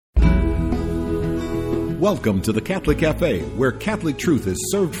Welcome to the Catholic Cafe, where Catholic truth is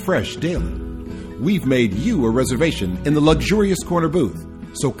served fresh daily. We've made you a reservation in the luxurious corner booth,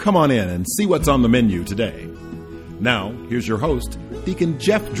 so come on in and see what's on the menu today. Now, here's your host, Deacon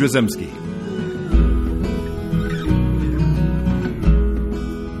Jeff Drzymski.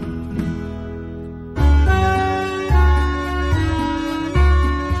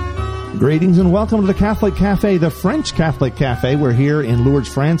 Greetings and welcome to the Catholic Cafe, the French Catholic Cafe. We're here in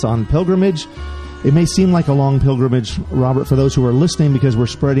Lourdes, France on pilgrimage. It may seem like a long pilgrimage, Robert, for those who are listening, because we're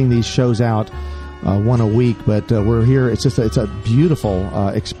spreading these shows out one a week, but we're here. It's a beautiful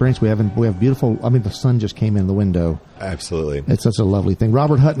experience. We have beautiful. I mean, the sun just came in the window. Absolutely, it's such a lovely thing.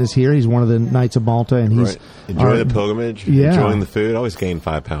 Robert Hutton is here. He's one of the Knights of Malta, and he's enjoying the pilgrimage. Yeah. Enjoying the food. I always gain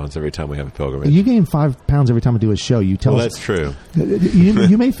 5 pounds every time we have a pilgrimage. You gain 5 pounds every time I do a show. You tell us. That's true.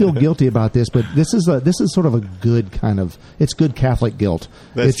 You may feel guilty about this, but this is sort of a good kind of. It's good Catholic guilt.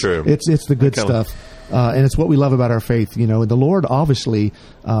 That's true. It's the good stuff. And it's what we love about our faith. You know, the Lord obviously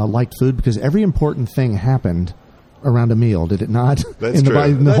liked food because every important thing happened around a meal, did it not? That's true.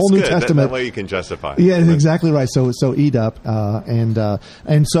 In the whole New Testament. That way you can justify it. Yeah, exactly right. So eat up.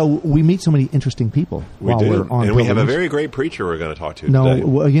 And so we meet so many interesting people we while do. we're on and we have a pilgrimage. very great preacher we're going to talk to No, today.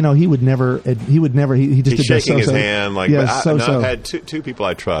 well, you know, he just He's did shaking his hand like, yes, I've had two people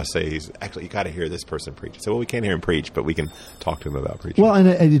I trust say he's actually, you got to hear this person preach. I said, well, we can't hear him preach, but we can talk to him about preaching. Well, and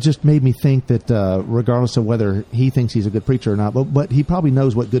it just made me think that regardless of whether he thinks he's a good preacher or not, but he probably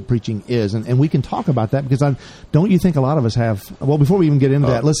knows what good preaching is, and we can talk about that because don't you think a lot of us have? Well, before we even get into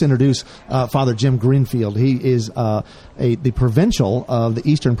that, let's introduce Father Jim Greenfield. He is the Provincial of the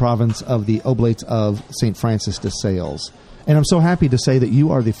Eastern Province of the Oblates of St. Francis de Sales. And I'm so happy to say that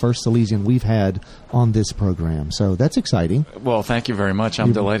you are the first Salesian we've had on this program. So that's exciting. Well, thank you very much.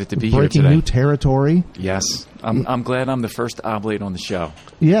 I'm delighted to be here today. Breaking new territory. Yes. I'm glad I'm the first oblate on the show.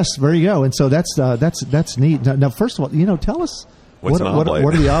 Yes, there you go. And so that's neat. Now, first of all, you know, tell us what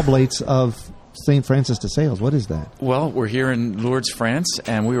are the Oblates of St. Francis de Sales? What is that? Well, we're here in Lourdes, France,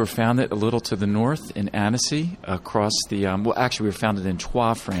 and we were founded a little to the north in Annecy, across the... we were founded in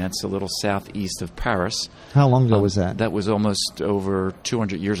Troyes, France, a little southeast of Paris. How long ago was that? That was almost over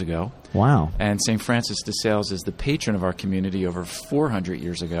 200 years ago. Wow. And St. Francis de Sales is the patron of our community over 400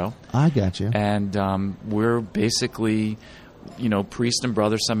 years ago. I got you. And we're basically... priests and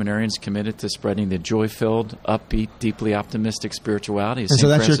brother seminarians committed to spreading the joy-filled, upbeat, deeply optimistic spirituality. And so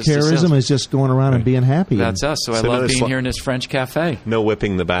that's your charism, is just going around and being happy. That's us. So I love being here in this French cafe. No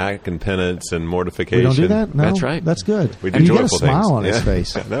whipping the back and penance and mortification. We don't do that? No? That's right. That's good. We do and you joyful got a smile things on his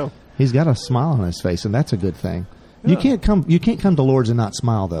face. I know. He's got a smile on his face, and that's a good thing. Yeah. You can't come to Lourdes and not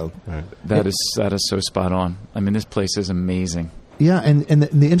smile, though. Right. That is so spot on. I mean, this place is amazing. Yeah, and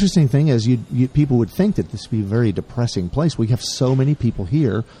the interesting thing is, people would think that this would be a very depressing place. We have so many people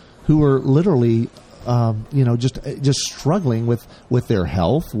here who are literally, just struggling with their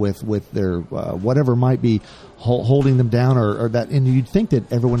health, with their whatever might be holding them down, or that. And you'd think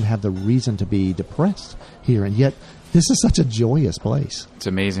that everyone would have the reason to be depressed here, and yet this is such a joyous place. It's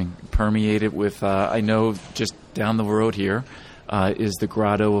amazing, permeated with. I know just down the road here is the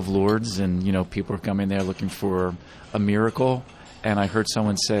Grotto of Lourdes, and people are coming there looking for a miracle. And I heard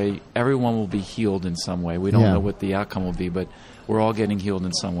someone say, everyone will be healed in some way. We don't know what the outcome will be, but we're all getting healed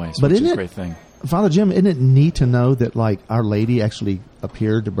in some way, which is a great thing. Father Jim, isn't it neat to know that, like, Our Lady actually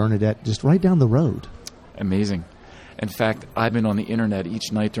appeared to Bernadette just right down the road? Amazing. In fact, I've been on the Internet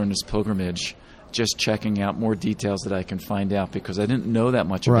each night during this pilgrimage just checking out more details that I can find out because I didn't know that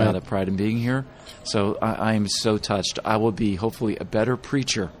much about it prior to being here. So I am so touched. I will be, hopefully, a better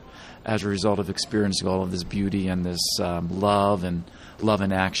preacher as a result of experiencing all of this beauty and this love in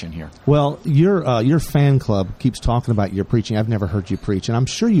action here. Well, your fan club keeps talking about your preaching. I've never heard you preach, and I'm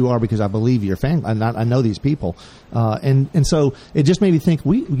sure you are because I believe your fan. I know these people, and so it just made me think.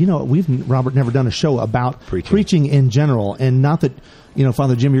 We've Robert never done a show about preaching in general, and not that.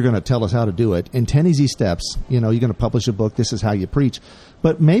 Father Jim, you're going to tell us how to do it in 10 easy steps. You're going to publish a book. This is how you preach.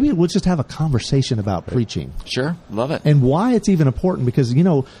 But maybe we'll just have a conversation about preaching. Sure. Love it. And why it's even important because,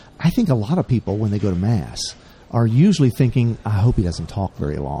 I think a lot of people, when they go to Mass, are usually thinking, I hope he doesn't talk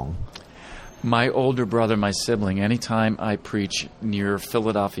very long. My older brother, my sibling, anytime I preach near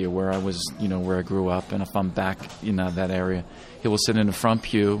Philadelphia, where I was, where I grew up, and if I'm back, that area, he will sit in the front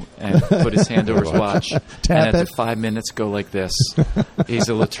pew and put his hand over his watch, and after 5 minutes go like this. He's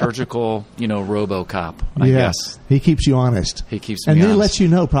a liturgical, RoboCop, I guess. He keeps you honest. He keeps me honest. And he lets honest. you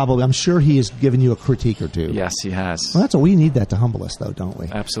know, probably. I'm sure he has given you a critique or two. Yes, he has. Well, we need that to humble us, though, don't we?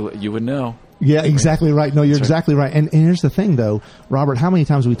 Absolutely. You would know. Yeah, exactly right. No, you're exactly right. And here's the thing, though, Robert, how many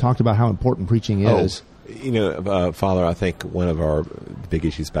times have we talked about how important preaching is? Father, I think one of our big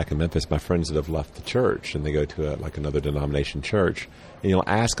issues back in Memphis, my friends that have left the church and they go to another denomination church, and you'll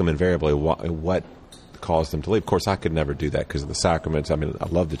ask them invariably what caused them to leave. Of course, I could never do that because of the sacraments. I mean, I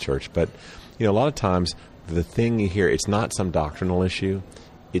love the church, but a lot of times the thing you hear, it's not some doctrinal issue,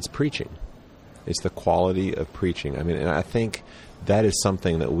 it's preaching. It's the quality of preaching. I mean, and I think that is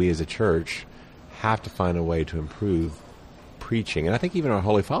something that we as a church have to find a way to improve preaching. And I think even our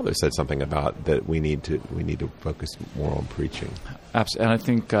Holy Father said something about that we need to focus more on preaching. Absolutely. And I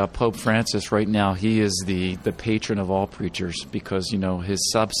think Pope Francis right now, he is the patron of all preachers because,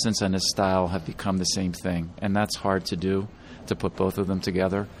 his substance and his style have become the same thing. And that's hard to do, to put both of them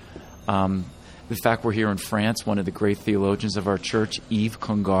together. The fact we're here in France, one of the great theologians of our church, Yves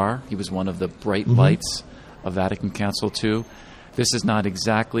Congar, he was one of the bright lights of Vatican Council II. This is not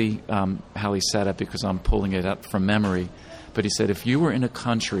exactly how he said it because I'm pulling it up from memory. But he said, if you were in a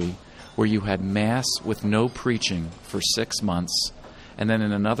country where you had Mass with no preaching for 6 months, and then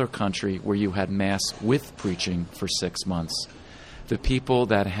in another country where you had Mass with preaching for 6 months, the people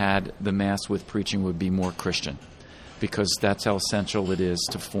that had the Mass with preaching would be more Christian, because that's how essential it is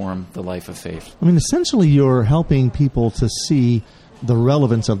to form the life of faith. I mean, essentially you're helping people to see the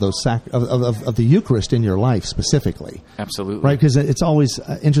relevance of those of the Eucharist in your life specifically. Absolutely. Right, because it's always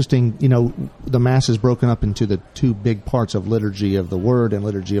interesting, the Mass is broken up into the two big parts of liturgy of the Word and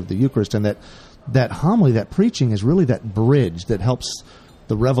liturgy of the Eucharist, and that homily, that preaching is really that bridge that helps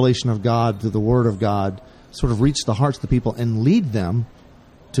the revelation of God through the Word of God sort of reach the hearts of the people and lead them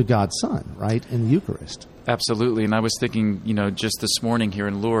to God's Son, right, in the Eucharist. Absolutely. And I was thinking, just this morning here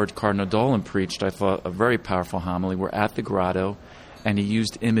in Lourdes, Cardinal Dolan preached, I thought, a very powerful homily. We're at the grotto, and he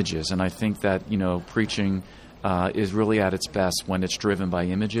used images. And I think that, preaching is really at its best when it's driven by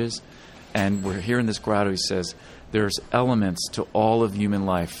images. And we're here in this grotto, he says, there's elements to all of human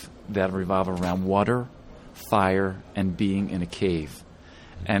life that revolve around water, fire, and being in a cave.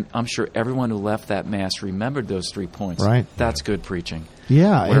 And I'm sure everyone who left that Mass remembered those 3 points. Right. That's good preaching.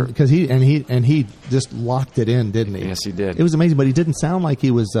 Yeah, because he just locked it in, didn't he? Yes, he did. It was amazing, but he didn't sound like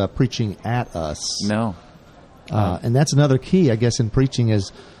he was preaching at us. No. And that's another key, I guess, in preaching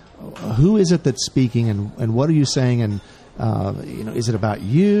is who is it that's speaking and what are you saying? And, is it about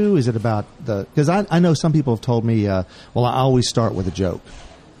you? Is it about because I know some people have told me, I always start with a joke.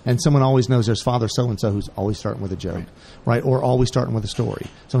 And someone always knows there's Father so-and-so who's always starting with a joke, right? Or always starting with a story.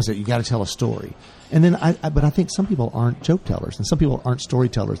 Someone said, you got to tell a story. And then but I think some people aren't joke tellers and some people aren't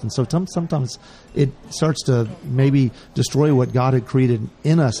storytellers. And so sometimes it starts to maybe destroy what God had created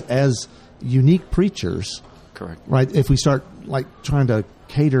in us as unique preachers. Correct. Right? If we start trying to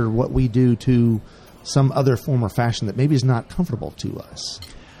cater what we do to some other form or fashion that maybe is not comfortable to us.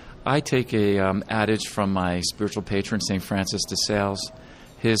 I take a adage from my spiritual patron, St. Francis de Sales.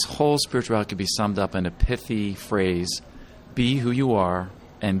 His whole spirituality could be summed up in a pithy phrase, be who you are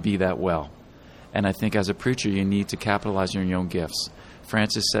and be that well. And I think as a preacher, you need to capitalize on your own gifts.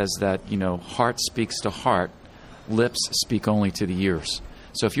 Francis says that, heart speaks to heart, lips speak only to the ears.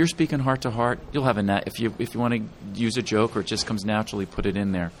 So if you're speaking heart to heart, you'll have if you want to use a joke or it just comes naturally, put it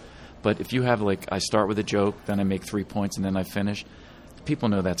in there. But if you have I start with a joke, then I make 3 points and then I finish, people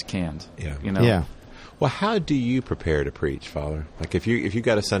know that's canned. Yeah. Yeah. Well, how do you prepare to preach, Father? If you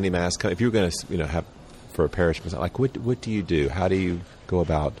got a Sunday Mass, if you're going to have for a parish, what do you do? How do you go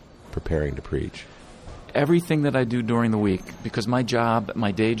about preparing to preach? Everything that I do during the week, because my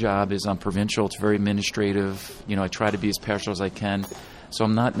day job is on Provincial. It's very administrative. I try to be as pastoral as I can. So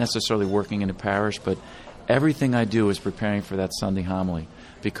I'm not necessarily working in a parish, but everything I do is preparing for that Sunday homily,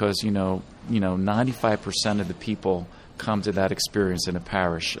 because 95% of the people come to that experience in a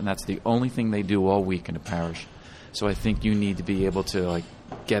parish, and that's the only thing they do all week in a parish. So I think you need to be able to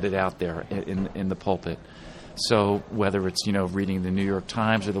get it out there in the pulpit. So whether it's reading the New York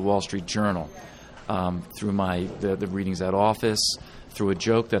Times or the Wall Street Journal, through the readings at office, through a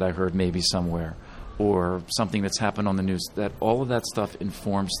joke that I heard maybe somewhere, or something that's happened on the news, that all of that stuff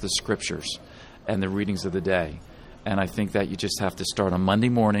informs the scriptures and the readings of the day. And I think that you just have to start on Monday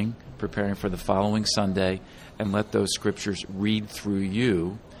morning, preparing for the following Sunday, and let those scriptures read through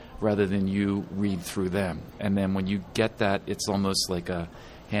you rather than you read through them. And then when you get that, it's almost like a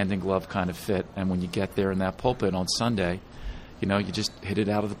hand-in-glove kind of fit. And when you get there in that pulpit on Sunday, you just hit it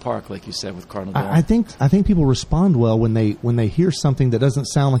out of the park, like you said with Cardinal Dolan. I think people respond well when they hear something that doesn't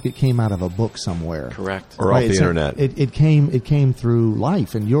sound like it came out of a book somewhere. Correct. Or off the internet. It came through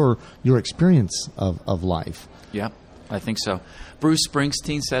life and your experience of life. Yeah, I think so. Bruce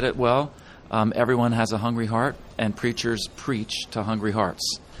Springsteen said it well. Everyone has a hungry heart, and preachers preach to hungry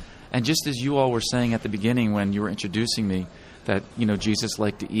hearts. And just as you all were saying at the beginning when you were introducing me that, Jesus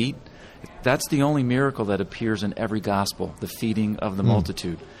liked to eat, That's the only miracle that appears in every gospel, the feeding of the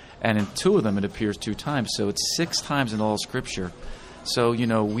multitude. And in 2 of them, it appears 2 times. So it's 6 times in all Scripture. So,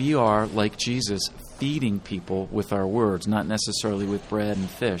 we are, like Jesus, feeding people with our words, not necessarily with bread and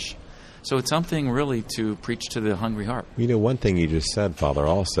fish. So it's something really to preach to the hungry heart. One thing you just said, Father,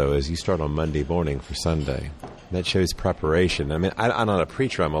 also is you start on Monday morning for Sunday. That shows preparation. I mean, I'm not a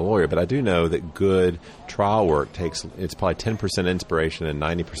preacher, I'm a lawyer, but I do know that good trial work it's probably 10% inspiration and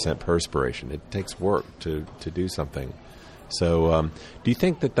 90% perspiration. It takes work to do something. So do you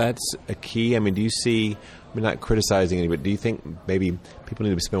think that that's a key? I mean, do you see, I'm not criticizing anybody, but do you think maybe people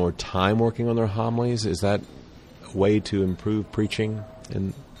need to spend more time working on their homilies? Is that a way to improve preaching?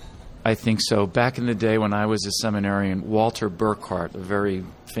 I think so. Back in the day when I was a seminarian, Walter Burkhardt, a very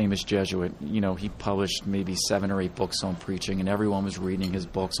famous Jesuit, he published maybe 7 or 8 books on preaching, and everyone was reading his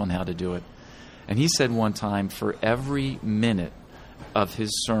books on how to do it. And he said one time, for every minute of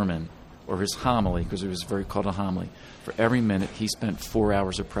his sermon, or his homily, because it was called a homily, for every minute he spent 4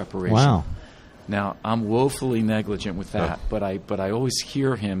 hours of preparation. Wow. Now, I'm woefully negligent with that, but I always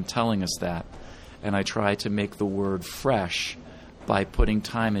hear him telling us that, and I try to make the word fresh by putting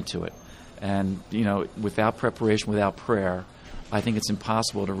time into it. And, without preparation, without prayer, I think it's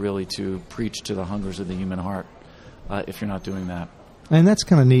impossible to preach to the hungers of the human heart if you're not doing that. And that's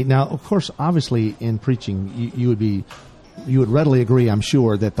kind of neat. Now, of course, obviously in preaching, you would readily agree, I'm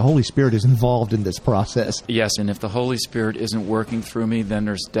sure, that the Holy Spirit is involved in this process. Yes, and if the Holy Spirit isn't working through me, then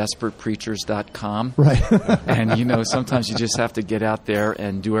there's desperatepreachers.com. Right. And, sometimes you just have to get out there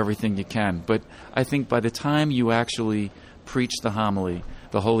and do everything you can. But I think by the time you actually preach the homily,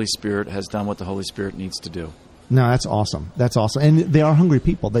 the Holy Spirit has done what the Holy Spirit needs to do. No, that's awesome. That's awesome. And they are hungry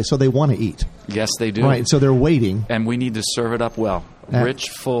people, so they want to eat. Yes, they do. Right, so they're waiting. And we need to serve it up well. Rich,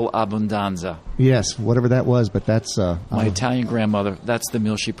 full abbondanza. Yes, whatever that was, but that's... My Italian grandmother, that's the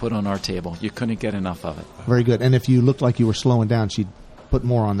meal she put on our table. You couldn't get enough of it. Very good. And if you looked like you were slowing down, she'd put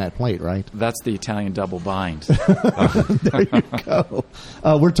more on that plate, right? That's the Italian double bind. There you go.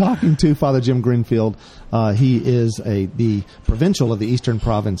 We're talking to Father Jim Greenfield. He is the Provincial of the Eastern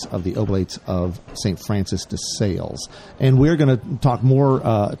Province of the Oblates of St. Francis de Sales. And we're going to talk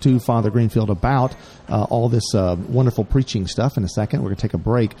more to Father Greenfield about all this wonderful preaching stuff in a second. We're going to take a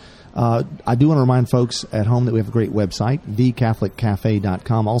break. I do want to remind folks at home that we have a great website,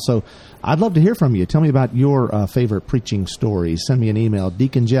 thecatholiccafe.com. Also, I'd love to hear from you. Tell me about your favorite preaching stories. Send me an email,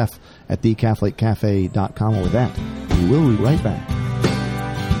 deaconjeff@thecatholiccafe.com. And with that, we will be right back.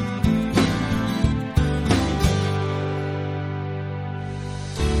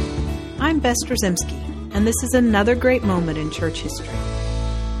 I'm Bess Drzymski, and this is another great moment in church history.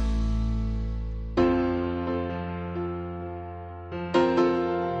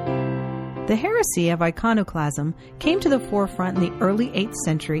 The heresy of iconoclasm came to the forefront in the early 8th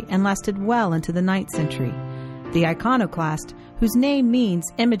century and lasted well into the 9th century. The iconoclast, whose name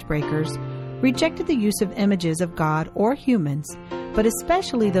means image breakers, rejected the use of images of God or humans, but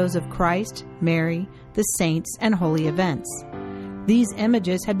especially those of Christ, Mary, the saints, and holy events. These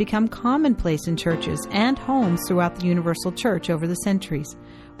images had become commonplace in churches and homes throughout the universal church over the centuries,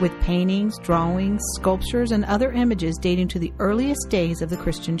 with paintings, drawings, sculptures, and other images dating to the earliest days of the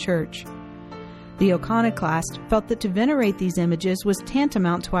Christian church. The iconoclast felt that to venerate these images was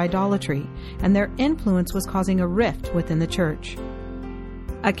tantamount to idolatry, and their influence was causing a rift within the church.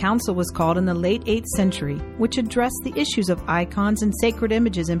 A council was called in the late 8th century, which addressed the issues of icons and sacred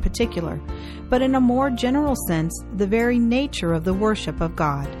images in particular, but in a more general sense, the very nature of the worship of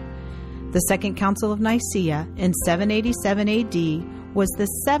God. The Second Council of Nicaea in 787 AD was the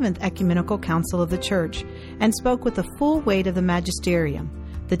 7th ecumenical council of the Church and spoke with the full weight of the magisterium,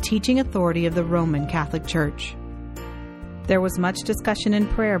 the teaching authority of the Roman Catholic Church. There was much discussion and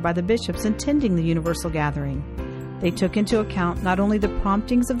prayer by the bishops attending the universal gathering. They took into account not only the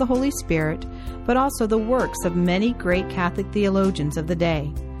promptings of the Holy Spirit, but also the works of many great Catholic theologians of the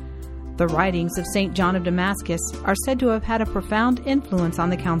day. The writings of St. John of Damascus are said to have had a profound influence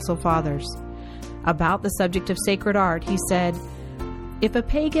on the Council Fathers. About the subject of sacred art, he said, "If a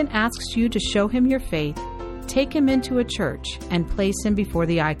pagan asks you to show him your faith, take him into a church and place him before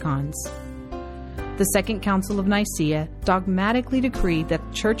the icons." The Second Council of Nicaea dogmatically decreed that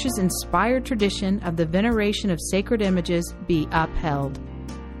the Church's inspired tradition of the veneration of sacred images be upheld.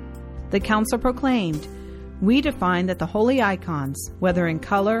 The Council proclaimed, "We define that the holy icons, whether in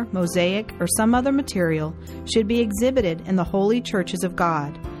color, mosaic, or some other material, should be exhibited in the holy churches of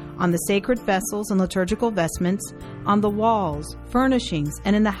God, on the sacred vessels and liturgical vestments, on the walls, furnishings,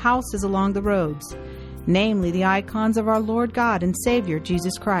 and in the houses along the roads. namely the icons of our Lord God and Savior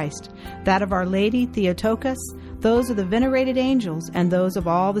Jesus Christ, that of Our Lady Theotokos, those of the venerated angels, and those of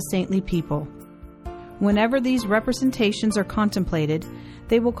all the saintly people. Whenever these representations are contemplated,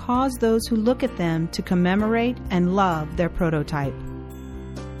 they will cause those who look at them to commemorate and love their prototype.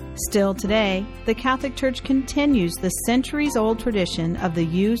 Still today, the Catholic Church continues the centuries-old tradition of the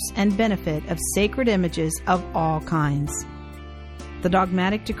use and benefit of sacred images of all kinds. The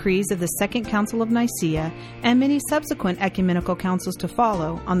dogmatic decrees of the Second Council of Nicaea and many subsequent ecumenical councils to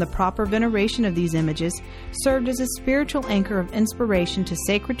follow on the proper veneration of these images served as a spiritual anchor of inspiration to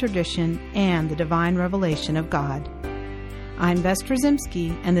sacred tradition and the divine revelation of God. I'm Bess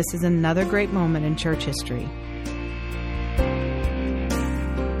Trzymski, and this is another great moment in church history.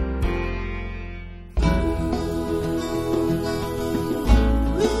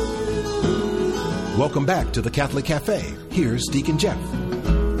 Welcome back to the Catholic Cafe. Here's Deacon Jeff.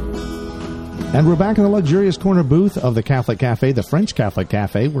 And we're back in the luxurious corner booth of the Catholic Cafe, the French Catholic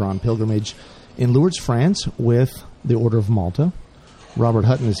Cafe. We're on pilgrimage in Lourdes, France with the Order of Malta. Robert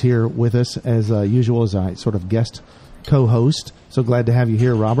Hutton is here with us as usual as a sort of guest co-host. So glad to have you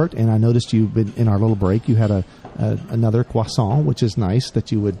here, Robert. And I noticed you've been in our little break. You had another croissant, which is nice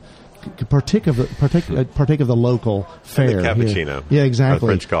that you would partake of the local fare. And the cappuccino. Here. Yeah, exactly.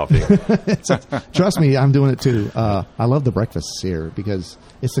 French coffee. Trust me, I'm doing it too. I love the breakfasts here because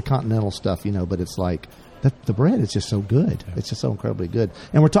it's the continental stuff, but it's like the bread is just so good. It's just so incredibly good.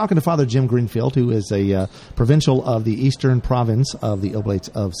 And we're talking to Father Jim Greenfield, who is a provincial of the Eastern Province of the Oblates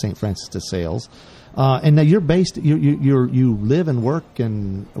of St. Francis de Sales. And now you're based. You live and work,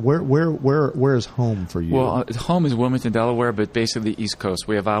 and where is home for you? Well, home is Wilmington, Delaware, but basically the East Coast.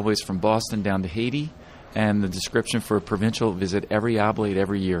 We have oblates from Boston down to Haiti, and the description for a provincial visit every oblate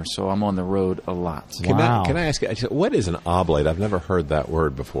every year. So I'm on the road a lot. Wow. Can I ask you, what is an oblate? I've never heard that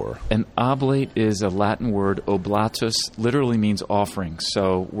word before. An oblate is a Latin word. Oblatus literally means offering.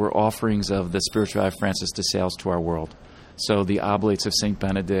 So we're offerings of the spirituality of Francis de Sales to our world. So the Oblates of St.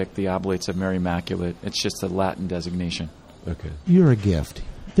 Benedict, the Oblates of Mary Immaculate, it's just a Latin designation. Okay. You're a gift.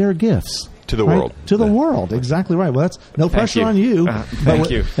 They're gifts. To the right? world. To the world. Exactly right. Well, that's no pressure on you. Thank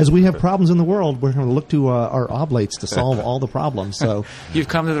you. As we have problems in the world, we're going to look to our oblates to solve all the problems. So you've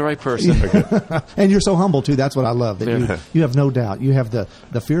come to the right person. And you're so humble, too. That's what I love. That you have no doubt. You have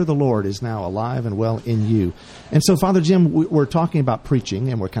the fear of the Lord is now alive and well in you. And so, Father Jim, we're talking about preaching,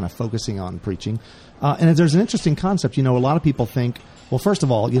 and we're kind of focusing on preaching. And there's an interesting concept. A lot of people think, well, first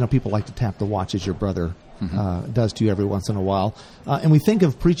of all, people like to tap the watch as your brother does to you every once in a while. And we think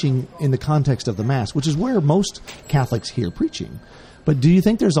of preaching in the context of the Mass, which is where most Catholics hear preaching. But do you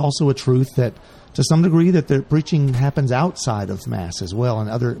think there's also a truth that, to some degree, that the preaching happens outside of Mass as well,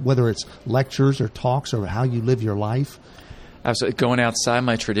 and whether it's lectures or talks or how you live your life? Absolutely. Going outside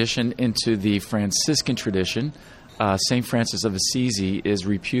my tradition into the Franciscan tradition, St. Francis of Assisi is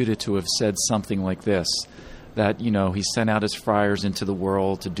reputed to have said something like this, that, he sent out his friars into the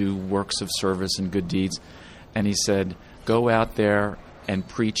world to do works of service and good deeds, and he said, go out there and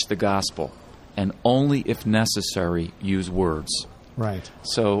preach the gospel, and only if necessary use words. Right.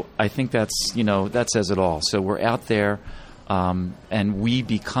 So I think that's, that says it all. So we're out there, and we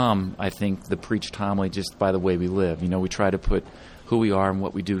become, I think, the preached homily just by the way we live. We try to put who we are and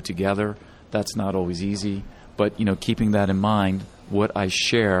what we do together. That's not always easy. But, keeping that in mind, what I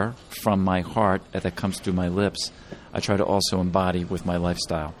share from my heart that comes through my lips, I try to also embody with my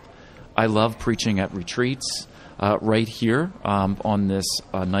lifestyle. I love preaching at retreats right here on this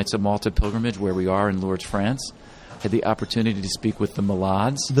Knights of Malta pilgrimage where we are in Lourdes, France. I had the opportunity to speak with the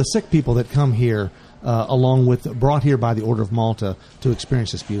Malades. The sick people that come here, brought here by the Order of Malta to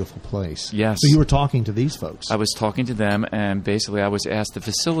experience this beautiful place. Yes. So you were talking to these folks. I was talking to them, and basically I was asked to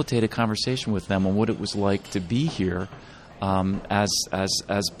facilitate a conversation with them on what it was like to be here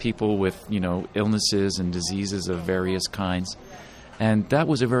as people with, illnesses and diseases of various kinds. And that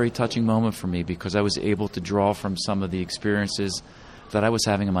was a very touching moment for me because I was able to draw from some of the experiences that I was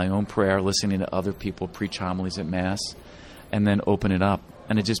having in my own prayer, listening to other people preach homilies at Mass, and then open it up.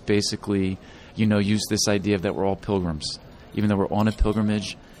 And it just basically, use this idea that we're all pilgrims, even though we're on a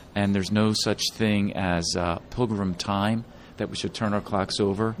pilgrimage, and there's no such thing as pilgrim time, that we should turn our clocks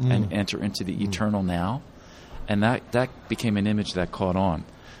over and enter into the eternal now. And that became an image that caught on.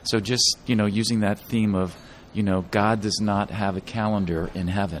 So just, using that theme of, God does not have a calendar in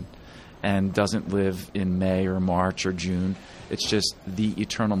heaven and doesn't live in May or March or June. It's just the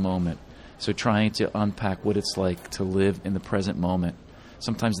eternal moment. So trying to unpack what it's like to live in the present moment.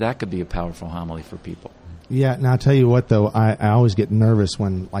 Sometimes that could be a powerful homily for people. Yeah, now I'll tell you what, though, I always get nervous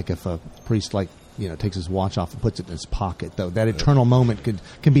when, if a priest takes his watch off and puts it in his pocket. Though that eternal moment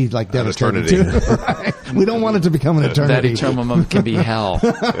can be like devastating too. Right? We don't want it to become an eternity. That eternal moment can be hell.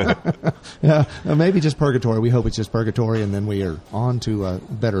 Yeah, maybe just purgatory. We hope it's just purgatory, and then we are on to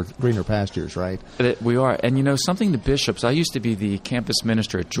better, greener pastures, right? We are. And something to bishops, I used to be the campus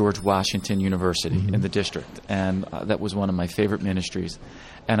minister at George Washington University in the district, and that was one of my favorite ministries.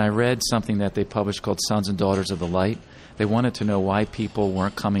 And I read something that they published called Sons and Daughters of the Light. They wanted to know why people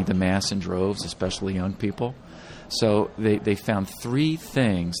weren't coming to Mass in droves, especially young people. So they found 3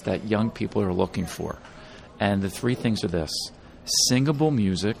 things that young people are looking for. And the 3 things are this: singable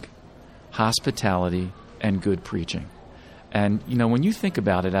music, hospitality, and good preaching. And, when you think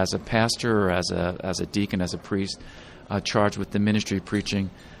about it, as a pastor or as a deacon, as a priest charged with the ministry of preaching,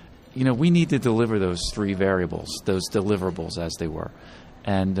 we need to deliver those 3 variables, those deliverables as they were.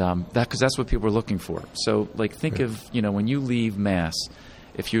 And because that's what people are looking for. So, think of, when you leave Mass,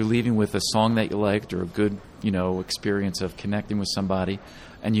 if you're leaving with a song that you liked or a good, experience of connecting with somebody,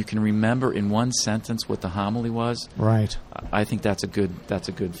 and you can remember in one sentence what the homily was, right? I think that's a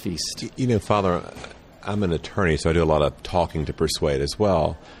good feast. Father, I'm an attorney, so I do a lot of talking to persuade as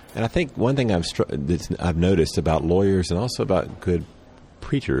well. And I think one thing I've noticed about lawyers and also about good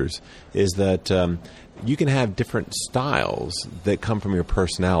preachers is that you can have different styles that come from your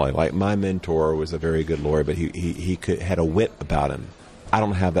personality. Like my mentor was a very good lawyer, but he had a wit about him. I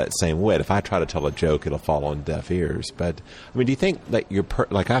don't have that same wit. If I try to tell a joke, it'll fall on deaf ears. But do you think that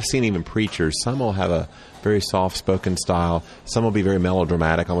like I've seen even preachers, some will have a very soft-spoken style. Some will be very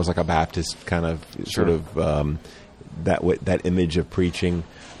melodramatic, almost like a Baptist kind of sort of that image of preaching.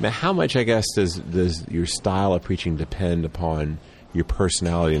 Now, how much, I guess, does your style of preaching depend upon your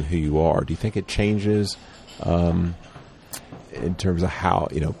personality and who you are? Do you think it changes in terms of how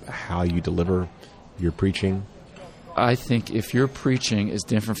you deliver your preaching? I think if your preaching is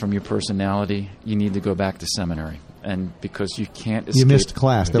different from your personality, you need to go back to seminary, and because you can't escape. You missed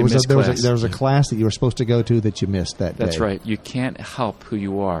class. There was a class that you were supposed to go to that you missed that day. That's right. You can't help who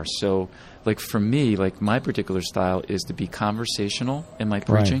you are. So, for me, my particular style is to be conversational in my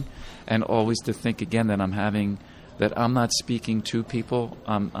preaching, and always to think again that I'm not speaking to people,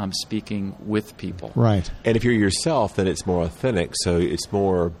 I'm speaking with people. Right. And if you're yourself, then it's more authentic, so it's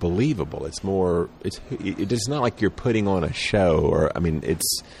more believable. It's not like you're putting on a show, or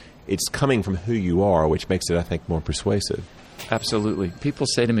it's coming from who you are, which makes it, I think, more persuasive. Absolutely. People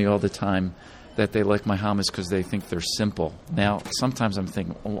say to me all the time that they like my homilies because they think they're simple. Now, sometimes I'm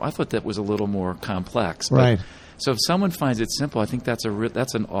thinking, I thought that was a little more complex. Right. So if someone finds it simple, I think that's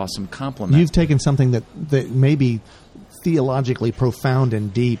an awesome compliment. You've taken something that may be theologically profound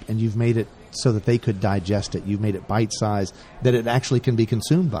and deep, and you've made it so that they could digest it. You've made it bite-sized, that it actually can be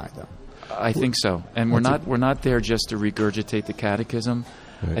consumed by them. I think so. And we're not there just to regurgitate the catechism.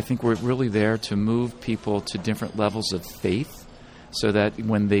 Right. I think we're really there to move people to different levels of faith, so that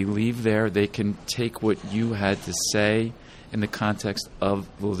when they leave there, they can take what you had to say in the context of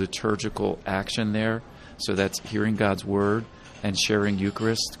the liturgical action there. So that's hearing God's word and sharing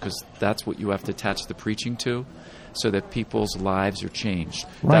Eucharist, because that's what you have to attach the preaching to, so that people's lives are changed.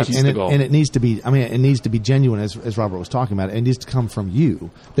 Right, That's the goal. And it needs to be. It needs to be genuine, as Robert was talking about. It needs to come from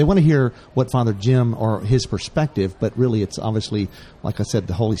you. They want to hear what Father Jim or his perspective, but really, it's obviously, like I said,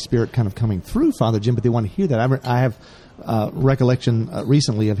 the Holy Spirit kind of coming through Father Jim. But they want to hear that. I have recollection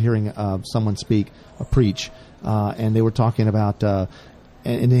recently of hearing someone preach, and they were talking about.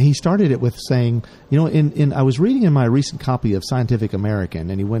 And he started it with saying, I was reading in my recent copy of Scientific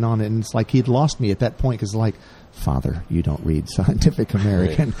American, and he went on, and it's like he'd lost me at that point, because Father, you don't read Scientific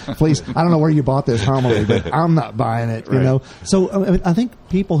American. Right. Please, I don't know where you bought this homily, but I'm not buying it, right. So I think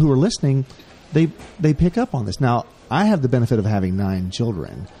people who are listening, they pick up on this. Now, I have the benefit of having 9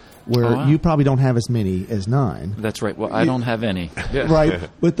 children, where you probably don't have as many as 9. That's right. Well, I don't have any. Right.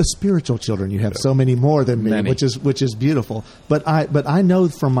 With the spiritual children, you have so many more than me, which is beautiful. But I know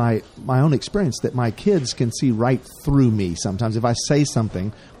from my own experience that my kids can see right through me sometimes. If I say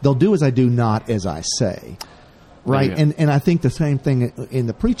something, they'll do as I do, not as I say. Right. Yeah. And I think the same thing in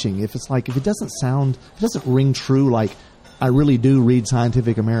the preaching. If it doesn't ring true, like I really do read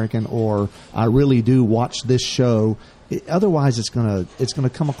Scientific American, or I really do watch this show, otherwise it's gonna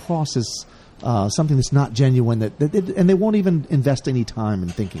come across as something that's not genuine, and they won't even invest any time in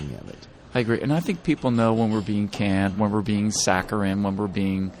thinking of it. I agree, and I think people know when we're being canned, when we're being saccharine, when we're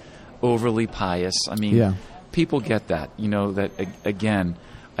being overly pious. People get that. That again.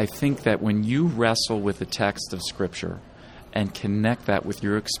 I think that when you wrestle with the text of Scripture and connect that with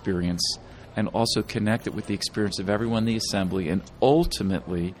your experience, and also connect it with the experience of everyone in the assembly, and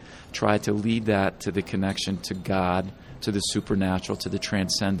ultimately try to lead that to the connection to God, to the supernatural, to the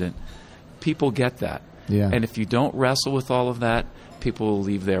transcendent, people get that. Yeah. And if you don't wrestle with all of that, people will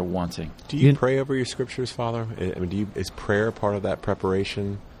leave there wanting. Do you pray over your scriptures, Father? I mean, is prayer part of that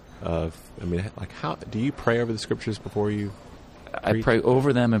preparation? How do you pray over the scriptures before you preach? I pray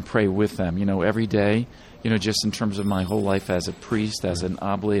over them and pray with them, every day, just in terms of my whole life as a priest, as an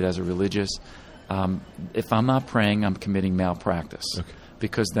oblate, as a religious. If I'm not praying, I'm committing malpractice,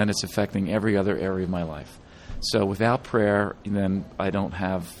 because then it's affecting every other area of my life. So without prayer, then I don't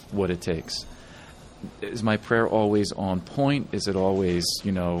have what it takes. Is my prayer always on point? Is it always,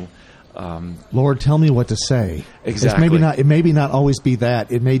 Lord, tell me what to say. Exactly. It may not always be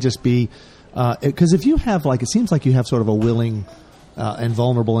that. It may just be, because if you have, it seems like you have sort of a willing and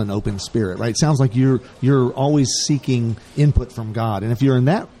vulnerable and open spirit, right? It sounds like you're always seeking input from God. And if you're in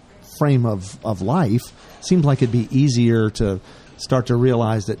that frame of life, it seems like it'd be easier to start to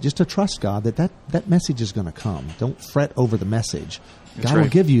realize that just to trust God, that message is going to come. Don't fret over the message. God will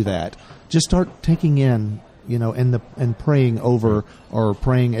give you that. Just start taking in, and praying over, or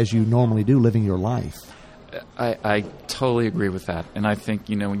praying as you normally do, living your life. I totally agree with that. And I think,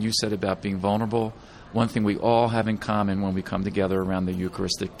 when you said about being vulnerable, one thing we all have in common when we come together around the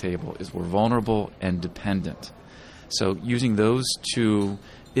Eucharistic table is we're vulnerable and dependent. So using those two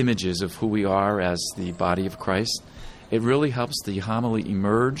images of who we are as the body of Christ, it really helps the homily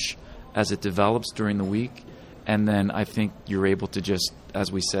emerge as it develops during the week. And then I think you're able to just, as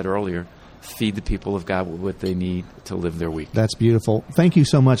we said earlier, feed the people of God with what they need to live their week. That's beautiful. Thank you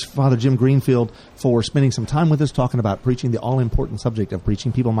so much, Father Jim Greenfield, for spending some time with us talking about preaching, the all-important subject of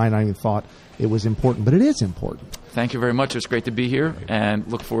preaching. People might not even thought it was important, but it is important. Thank you very much. It's great to be here, and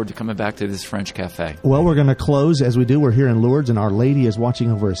look forward to coming back to this French cafe. Well, we're going to close as we do. We're here in Lourdes, and Our Lady is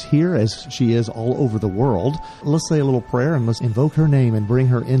watching over us here as she is all over the world. Let's say a little prayer, and let's invoke her name and bring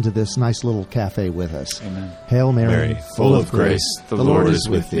her into this nice little cafe with us. Amen. Hail Mary, full of grace, the Lord is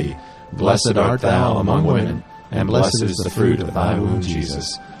with thee. Blessed art thou among women, and blessed is the fruit of thy womb,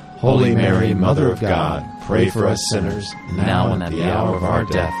 Jesus. Holy Mary, Mother of God, pray for us sinners, now and at the hour of our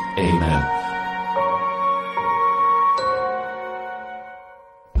death. Amen.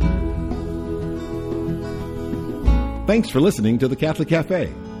 Thanks for listening to The Catholic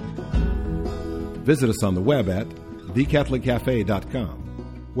Cafe. Visit us on the web at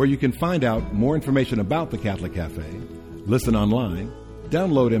thecatholiccafe.com, where you can find out more information about The Catholic Cafe, listen online,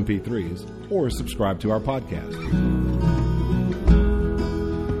 download MP3s, or subscribe to our podcast.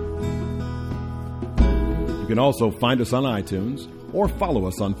 You can also find us on iTunes or follow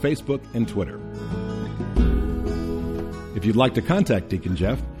us on Facebook and Twitter. If you'd like to contact Deacon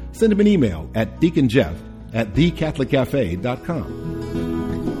Jeff, send him an email at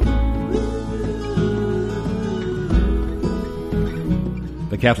deaconjeff@thecatholiccafe.com.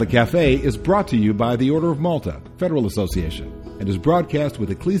 The Catholic Cafe is brought to you by the Order of Malta, Federal Association, and is broadcast with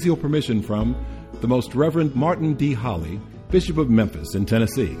ecclesial permission from the Most Reverend Martin D. Holly, Bishop of Memphis in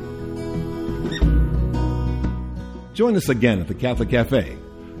Tennessee. Join us again at the Catholic Cafe,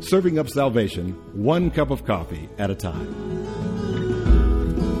 serving up salvation one cup of coffee at a time.